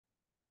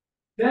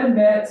Fed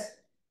met,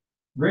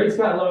 rates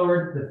got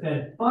lowered. The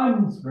Fed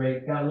funds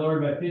rate got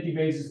lowered by 50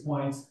 basis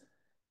points.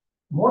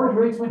 Mortgage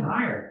rates went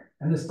higher,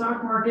 and the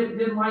stock market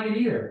didn't like it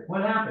either.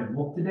 What happened?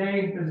 Well,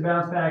 today there's a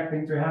bounce back.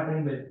 Things are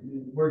happening, but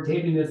we're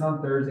taping this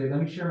on Thursday.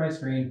 Let me share my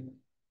screen.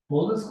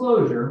 Full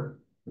disclosure,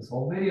 this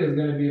whole video is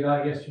going to be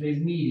about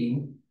yesterday's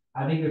meeting.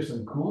 I think there's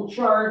some cool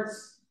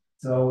charts.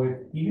 So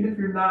even if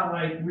you're not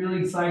like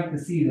really psyched to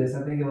see this,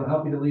 I think it'll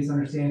help you to at least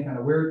understand kind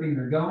of where things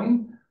are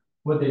going,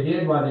 what they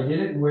did, why they did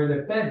it, and where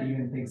the Fed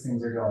even thinks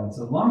things are going.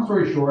 So long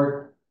story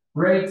short,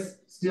 rates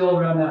still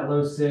around that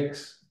low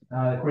six,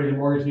 according to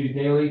Mortgage News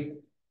Daily.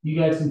 You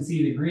guys can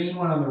see the green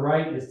one on the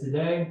right is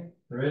today.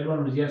 The red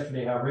one was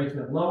yesterday, how rates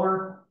went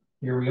lower.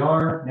 Here we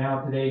are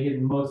now today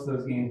getting most of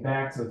those gains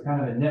back. So it's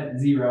kind of a net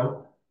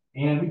zero.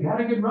 And we've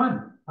had a good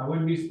run. I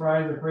wouldn't be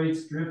surprised if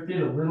rates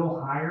drifted a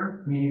little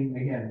higher, meaning,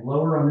 again,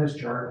 lower on this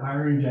chart,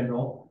 higher in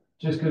general,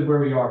 just because where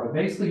we are. But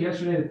basically,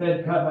 yesterday, the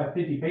Fed cut by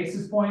 50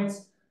 basis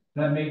points.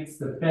 That makes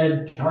the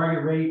Fed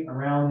target rate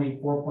around the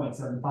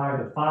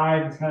 4.75 to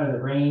 5. It's kind of the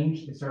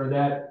range. They started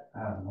that,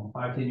 I don't know,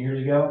 5, 10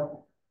 years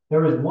ago. There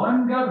was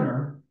one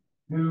governor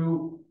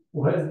who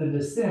was the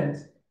dissent,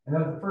 and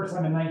that was the first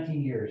time in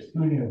 19 years.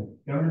 Who knew?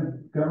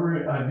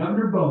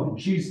 Governor Bowman.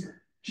 She's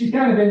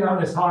kind of been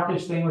on this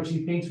hawkish thing where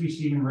she thinks we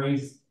should even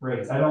raise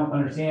rates. I don't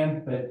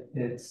understand, but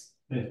it's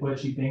what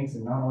she thinks,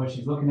 and I don't know what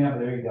she's looking at, but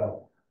there you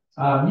go.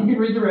 You can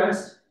read the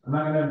rest. I'm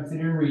not going to sit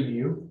here and read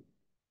you.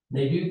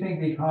 They do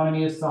think the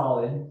economy is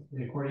solid,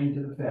 according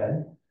to the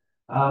Fed.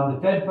 The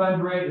Fed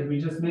fund rate, as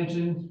we just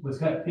mentioned, was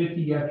cut 50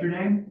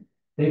 yesterday.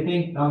 They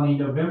think on the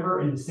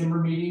November and December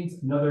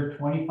meetings, another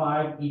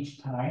 25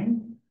 each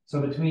time.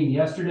 So between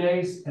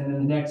yesterday's and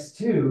then the next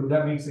two,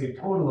 that makes a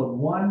total of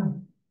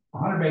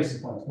 100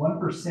 basis points,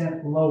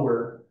 1%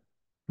 lower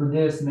for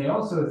this. And they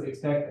also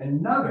expect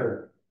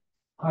another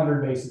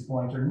 100 basis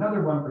points or another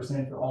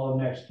 1% for all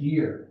of next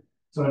year.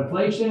 So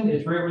inflation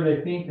is right where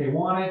they think they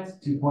want it.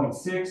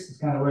 2.6 is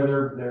kind of where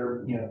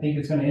they're think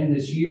it's going to end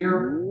this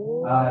year.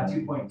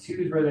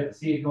 2.2 is where they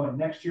see it going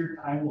next year.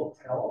 Time will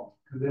tell,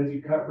 because as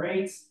you cut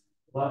rates,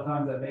 a lot of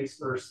times that makes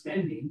for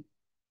spending,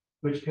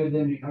 which could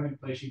then become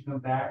inflation come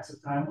back. So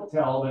time will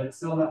tell, but it's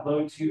still in that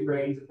low 2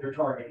 range that they're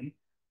targeting.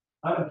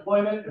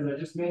 Unemployment, as I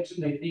just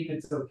mentioned, they think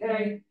it's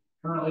okay.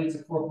 Currently, it's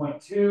at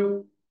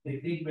 4.2. They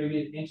think maybe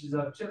it inches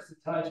up just a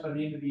touch by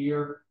the end of the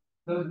year.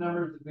 Those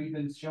numbers that we've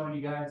been showing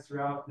you guys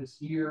throughout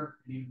this year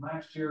and even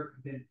last year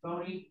have been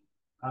phony.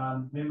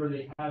 Remember,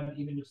 they had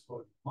even just a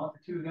month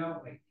or two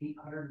ago, like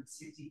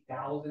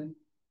 860,000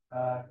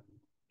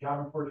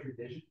 job reports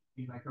revision.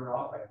 Like they're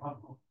off by, I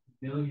don't know,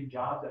 a million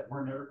jobs that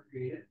were never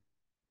created.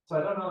 So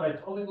I don't know that I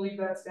totally believe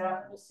that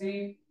stat. We'll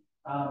see.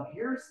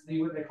 Here's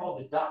what they call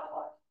the dot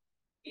plot.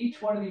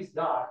 Each one of these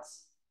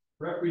dots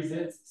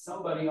represents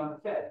somebody on the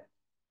Fed.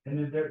 And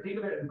then think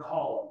of it in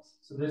columns.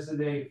 So this is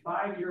a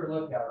 5-year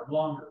lookout, or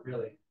longer,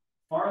 really.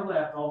 Far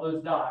left, all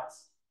those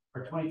dots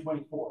are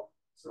 2024.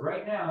 So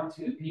right now,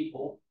 2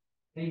 people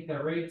think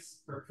that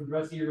rates for the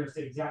rest of the year are going to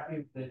stay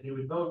exactly that they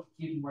would vote to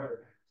keep them where they're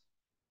at.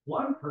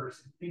 One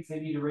person thinks they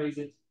need to raise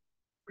it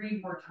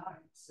 3 more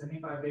times,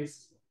 75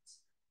 basis points.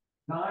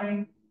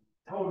 9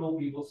 total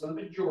people, so the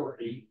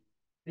majority,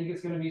 think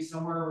it's going to be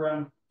somewhere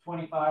around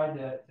 25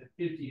 to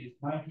 50.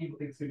 9 people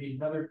think it's going to be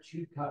another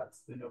 2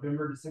 cuts, the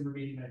November, December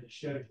meeting I just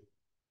showed you.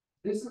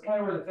 This is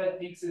kind of where the Fed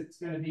thinks it's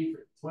going to be for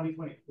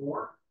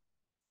 2024.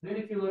 Then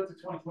if you look to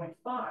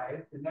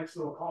 2025, the next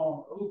little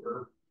column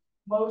over,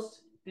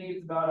 most think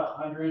it's about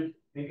 100,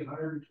 maybe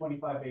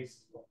 125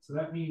 basis points. So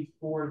that means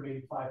 4 to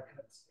maybe 5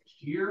 cuts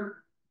next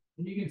year.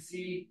 And you can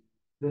see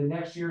the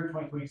next year,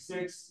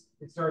 2026,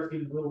 it starts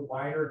getting a little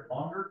wider and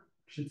longer.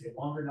 I should say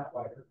longer, not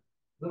wider.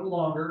 A little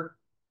longer.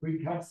 We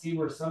can kind of see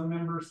where some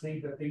members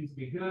think that things will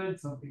be good,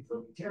 some things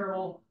will be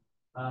terrible.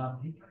 You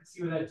can kind of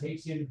see where that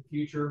takes you in the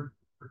future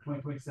for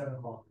 2027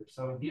 and longer.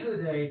 So at the end of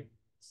the day,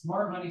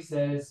 smart money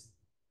says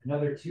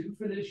another 2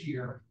 for this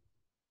year,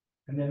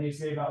 and then they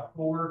say about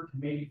 4 to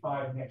maybe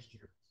 5 next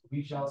year. So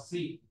we shall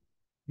see.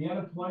 The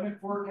unemployment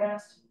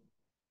forecast,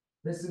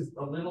 this is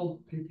a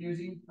little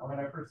confusing. When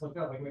I first looked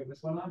up, like, wait,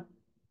 what's going on?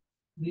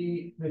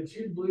 The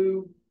 2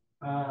 blue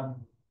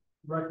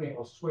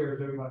rectangles, squares,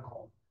 whatever you want to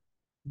call them.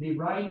 The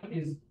right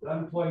is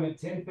unemployment.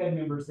 10 Fed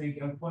members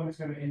think unemployment is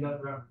going to end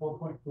up around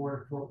 4.4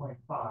 to 4.5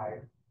 for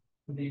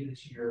the end of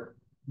this year.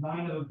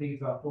 9 of them think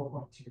it's about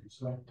 4.2.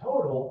 So in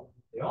total,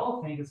 they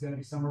all think it's going to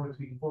be somewhere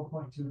between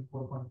 4.2 and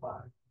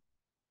 4.5.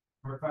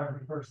 Or if I have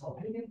a personal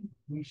opinion,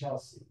 we shall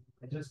see.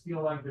 I just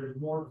feel like there's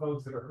more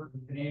folks that are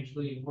hurting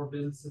financially, more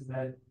businesses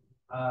that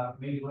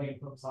maybe laying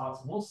folks off.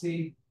 So we'll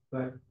see,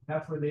 but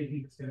that's where they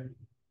think it's going to be.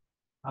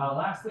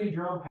 Lastly,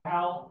 Jerome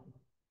Powell,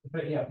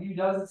 but yeah, he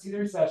doesn't see the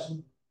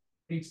recession.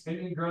 Think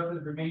spending growth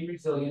has remained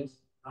resilient.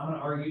 I'm going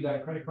to argue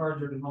that credit cards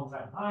are at an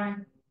all-time high.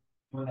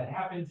 When that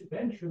happens,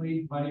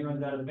 eventually money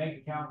runs out of the bank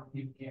account.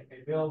 People can't pay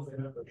bills.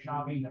 They don't go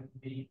shopping. That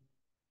could be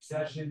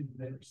recession.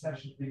 Then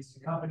recession leads to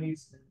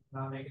companies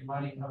not making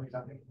money. Companies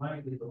not making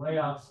money. Lead to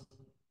layoffs.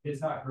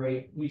 It's not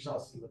great. We shall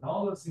see. When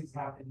all those things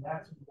happen,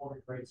 that's when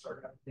mortgage rates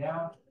start coming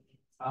down.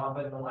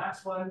 But the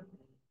last one,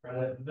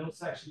 or the middle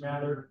section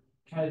rather,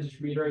 kind of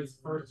just reiterates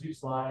the first two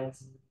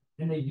slides.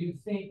 And they do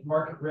think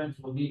market rents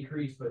will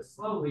decrease, but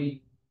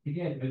slowly.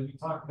 Again, as we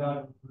talked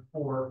about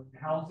before,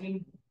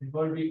 housing and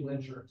motor vehicle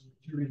insurance,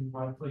 two reasons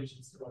why inflation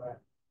is still at.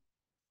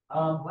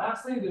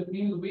 Lastly, the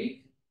meme of the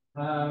week.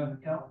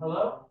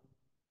 Hello,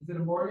 is it a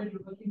mortgage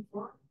you're looking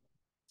for?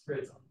 It's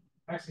great song.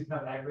 Actually, it's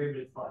not that great,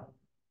 but it's fun.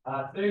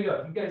 So there you go.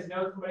 If you guys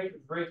know somebody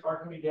whose rates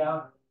are coming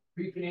down,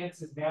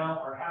 refinances now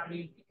are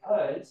happening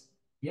because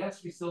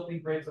yes, we still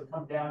think rates will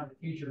come down in the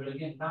future, but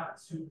again, not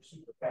super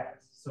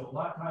fast. So a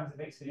lot of times it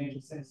makes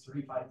financial sense to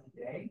refi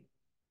today.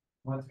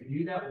 Once we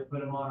do that, we'll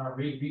put them on our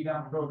rate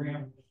rebound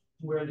program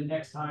where the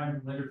next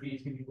time lender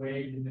fees can be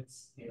waived, and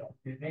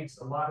it makes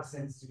a lot of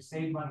sense to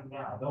save money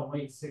now. Don't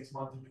wait 6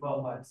 months or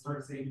 12 months.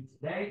 Start saving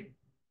today,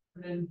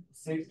 and then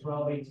 6,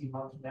 12, 18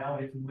 months from now,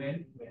 if and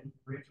when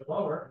rates are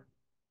lower,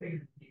 you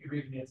can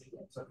refinance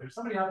again. So if there's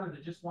somebody out there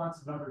that just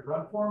wants a number to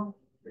run for them,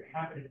 you're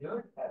happy to do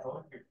it. That's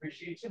all your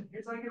appreciation.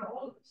 Here's how you get a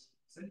hold of us.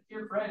 Send it to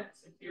your friend,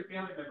 send it to your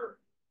family member,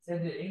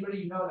 send it to anybody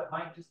you know that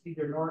might just need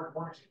their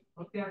mortgage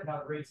looked at. Now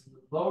the rates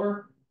move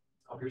lower.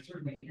 We're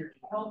certainly here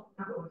to help.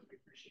 We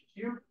appreciate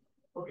you.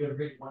 Hope you have a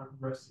great, wonderful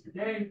rest of your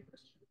day,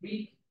 rest of your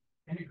week,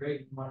 and a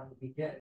great, wonderful weekend.